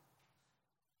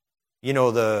 You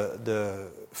know, the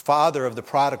father of the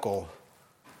prodigal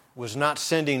was not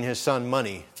sending his son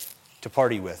money to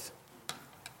party with.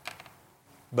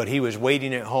 But he was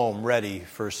waiting at home ready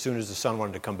for as soon as the son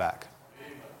wanted to come back.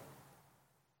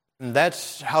 And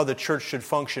that's how the church should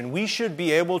function. We should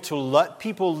be able to let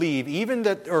people leave, even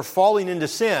that are falling into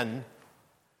sin,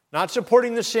 not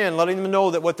supporting the sin, letting them know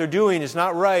that what they're doing is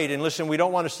not right. And listen, we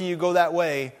don't want to see you go that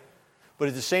way. But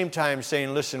at the same time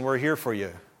saying, listen, we're here for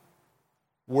you.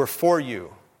 We're for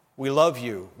you. We love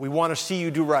you. We want to see you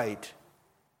do right.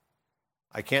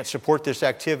 I can't support this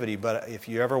activity, but if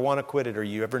you ever want to quit it or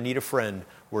you ever need a friend,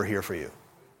 we're here for you.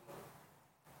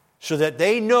 So that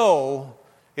they know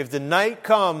if the night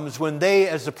comes when they,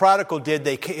 as the prodigal did,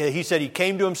 he said he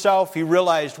came to himself, he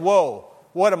realized, whoa,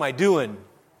 what am I doing?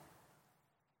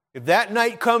 If that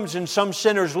night comes in some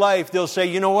sinner's life, they'll say,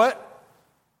 you know what?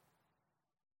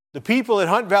 The people at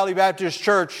Hunt Valley Baptist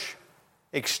Church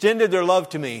extended their love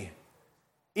to me,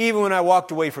 even when I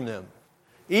walked away from them.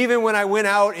 Even when I went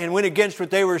out and went against what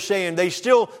they were saying, they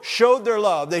still showed their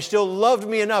love. They still loved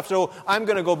me enough, so I'm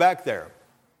going to go back there.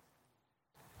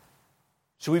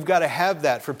 So we've got to have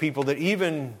that for people that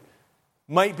even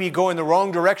might be going the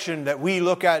wrong direction that we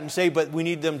look at and say, but we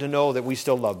need them to know that we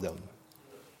still love them.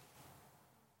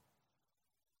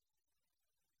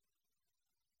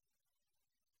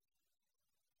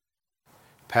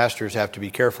 Pastors have to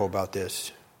be careful about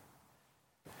this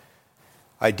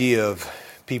idea of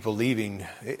people leaving.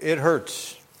 It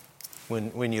hurts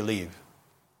when you leave.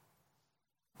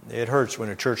 It hurts when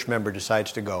a church member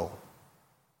decides to go.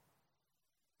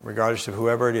 Regardless of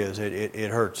whoever it is, it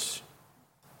hurts.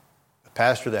 A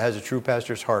pastor that has a true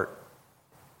pastor's heart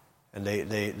And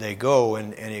they go,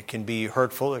 and it can be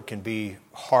hurtful. It can be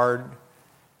hard.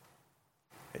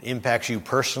 It impacts you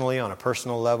personally on a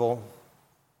personal level.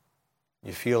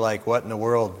 You feel like, what in the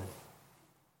world?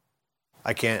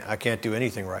 I can't do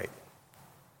anything right.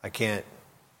 I can't.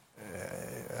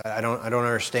 I don't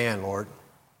understand, Lord.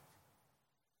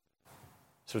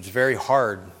 So it's very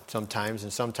hard sometimes,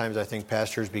 and sometimes I think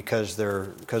pastors, because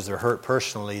they're hurt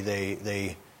personally,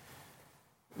 they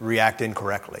react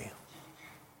incorrectly.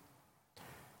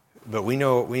 But we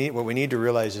know what we need to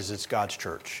realize is it's God's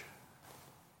church.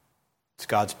 It's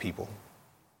God's people.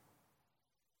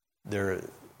 They're,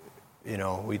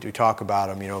 we do talk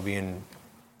about them, being,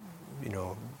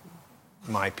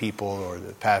 my people or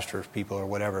the pastor's people or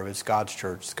whatever. It's God's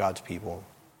church. It's God's people.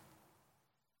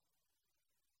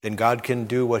 Then God can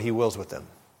do what He wills with them.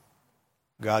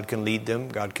 God can lead them.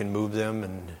 God can move them,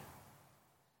 and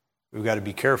we've got to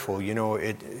be careful.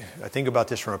 I think about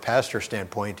this from a pastor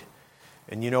standpoint.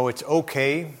 And it's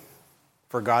okay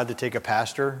for God to take a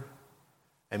pastor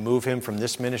and move him from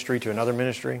this ministry to another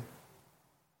ministry.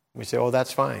 We say, oh,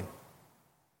 that's fine.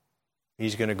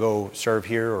 He's going to go serve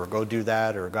here or go do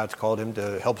that, or God's called him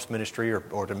to helps ministry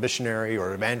or to missionary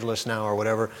or evangelist now or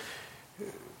whatever.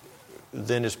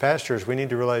 Then as pastors, we need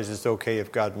to realize it's okay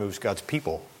if God moves God's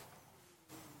people.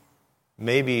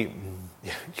 Maybe,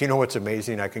 what's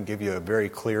amazing? I can give you a very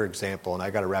clear example, and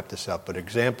I got to wrap this up, but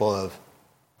example of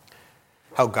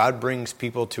how God brings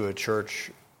people to a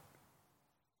church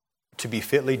to be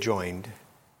fitly joined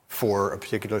for a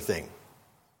particular thing.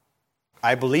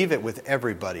 I believe it with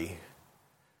everybody,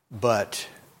 but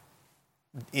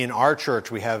in our church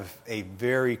we have a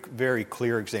very, very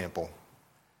clear example.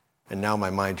 And now my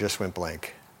mind just went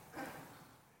blank.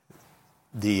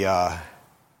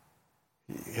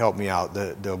 Help me out,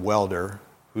 the welder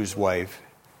whose wife,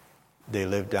 they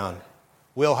lived down.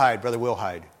 Brother Will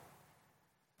Hyde.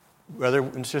 Brother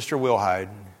and Sister Will Hyde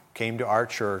came to our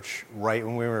church right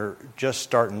when we were just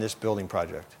starting this building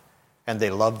project. And they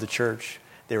loved the church.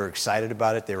 They were excited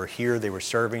about it. They were here. They were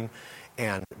serving.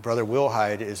 And Brother Will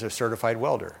Hyde is a certified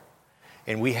welder.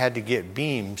 And we had to get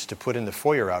beams to put in the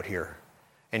foyer out here.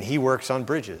 And he works on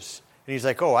bridges. And he's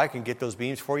like, oh, I can get those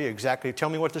beams for you exactly. Tell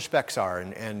me what the specs are.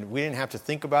 And we didn't have to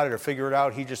think about it or figure it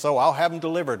out. He just, I'll have them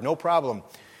delivered. No problem.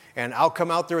 And I'll come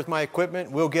out there with my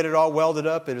equipment. We'll get it all welded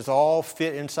up. It is all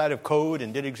fit inside of code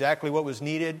and did exactly what was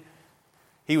needed.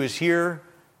 He was here.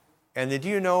 And did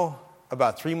you know,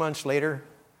 about 3 months later,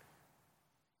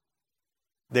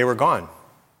 they were gone.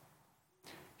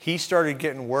 He started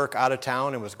getting work out of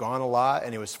town and was gone a lot.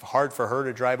 And it was hard for her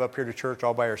to drive up here to church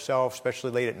all by herself,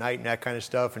 especially late at night and that kind of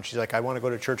stuff. And she's like, I want to go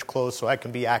to church close so I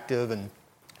can be active. And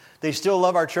they still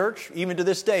love our church. Even to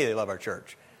this day, they love our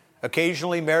church.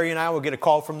 Occasionally, Mary and I will get a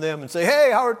call from them and say, hey,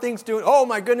 how are things doing? Oh,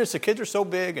 my goodness, the kids are so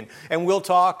big. And we'll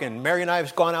talk. And Mary and I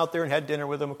have gone out there and had dinner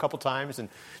with them a couple times. And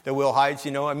the Will Hydes,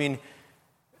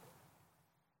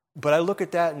 but I look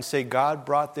at that and say, God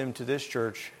brought them to this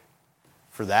church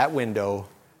for that window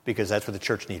because that's what the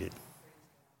church needed.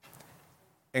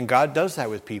 And God does that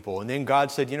with people. And then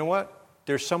God said, you know what?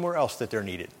 There's somewhere else that they're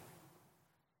needed.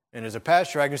 And as a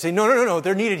pastor, I can say, no,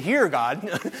 they're needed here,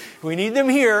 God. We need them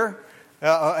here.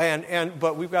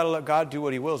 But we've got to let God do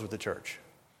what He wills with the church.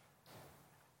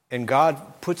 And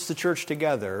God puts the church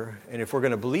together, and if we're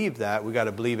going to believe that, we've got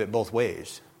to believe it both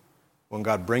ways. When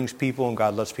God brings people and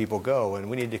God lets people go, and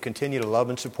we need to continue to love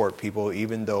and support people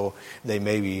even though they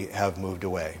maybe have moved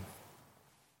away.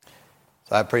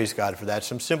 So I praise God for that.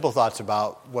 Some simple thoughts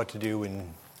about what to do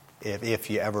if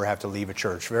you ever have to leave a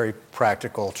church. Very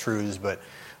practical truths, but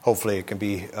hopefully it can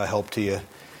be a help to you